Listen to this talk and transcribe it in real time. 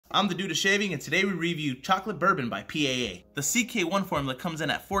I'm the Dude of Shaving, and today we review Chocolate Bourbon by PAA. The CK1 formula comes in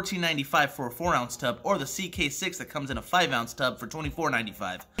at $14.95 for a 4-ounce tub, or the CK6 that comes in a 5-ounce tub for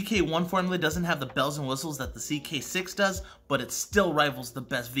 $24.95. CK1 formula doesn't have the bells and whistles that the CK6 does, but it still rivals the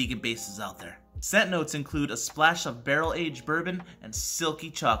best vegan bases out there. Scent notes include a splash of barrel-aged bourbon and silky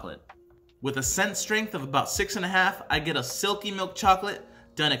chocolate. With a scent strength of about 6.5, I get a silky milk chocolate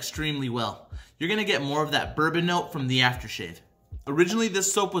done extremely well. You're gonna get more of that bourbon note from the aftershave. Originally,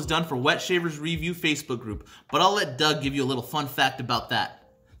 this soap was done for Wet Shavers Review Facebook group, but I'll let Doug give you a little fun fact about that.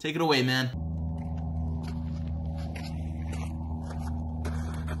 Take it away, man.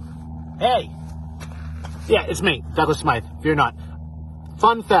 Hey! Yeah, it's me, Douglas Smythe. Fear not.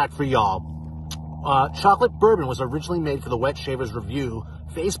 Fun fact for y'all. Chocolate Bourbon was originally made for the Wet Shavers Review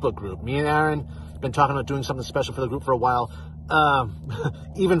Facebook group. Me and Aaron have been talking about doing something special for the group for a while.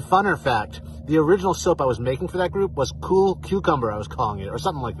 Even funner fact, the original soap I was making for that group was Cool Cucumber, I was calling it, or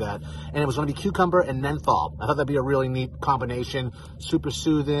something like that. And it was going to be cucumber and menthol. I thought that'd be a really neat combination, super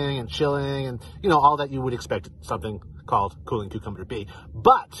soothing and chilling and, you know, all that you would expect something called cooling cucumber to be.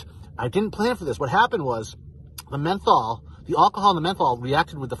 But I didn't plan for this. What happened was the menthol, the alcohol in the menthol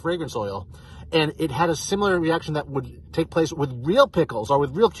reacted with the fragrance oil, and it had a similar reaction that would take place with real pickles or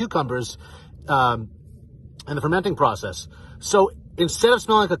with real cucumbers in the fermenting process. So instead of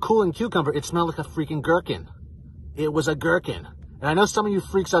smelling like a cooling cucumber, it smelled like a freaking gherkin. It was a gherkin. And I know some of you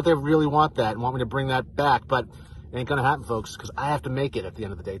freaks out there really want that and want me to bring that back, but it ain't gonna happen, folks, because I have to make it at the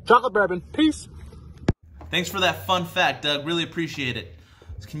end of the day. Chocolate Bourbon, peace. Thanks for that fun fact, Doug. Really appreciate it.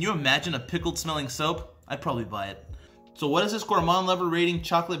 Can you imagine a pickled smelling soap? I'd probably buy it. So what is this gourmand level rating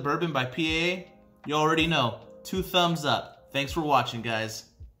Chocolate Bourbon by PAA? You already know. 2 thumbs up. Thanks for watching, guys.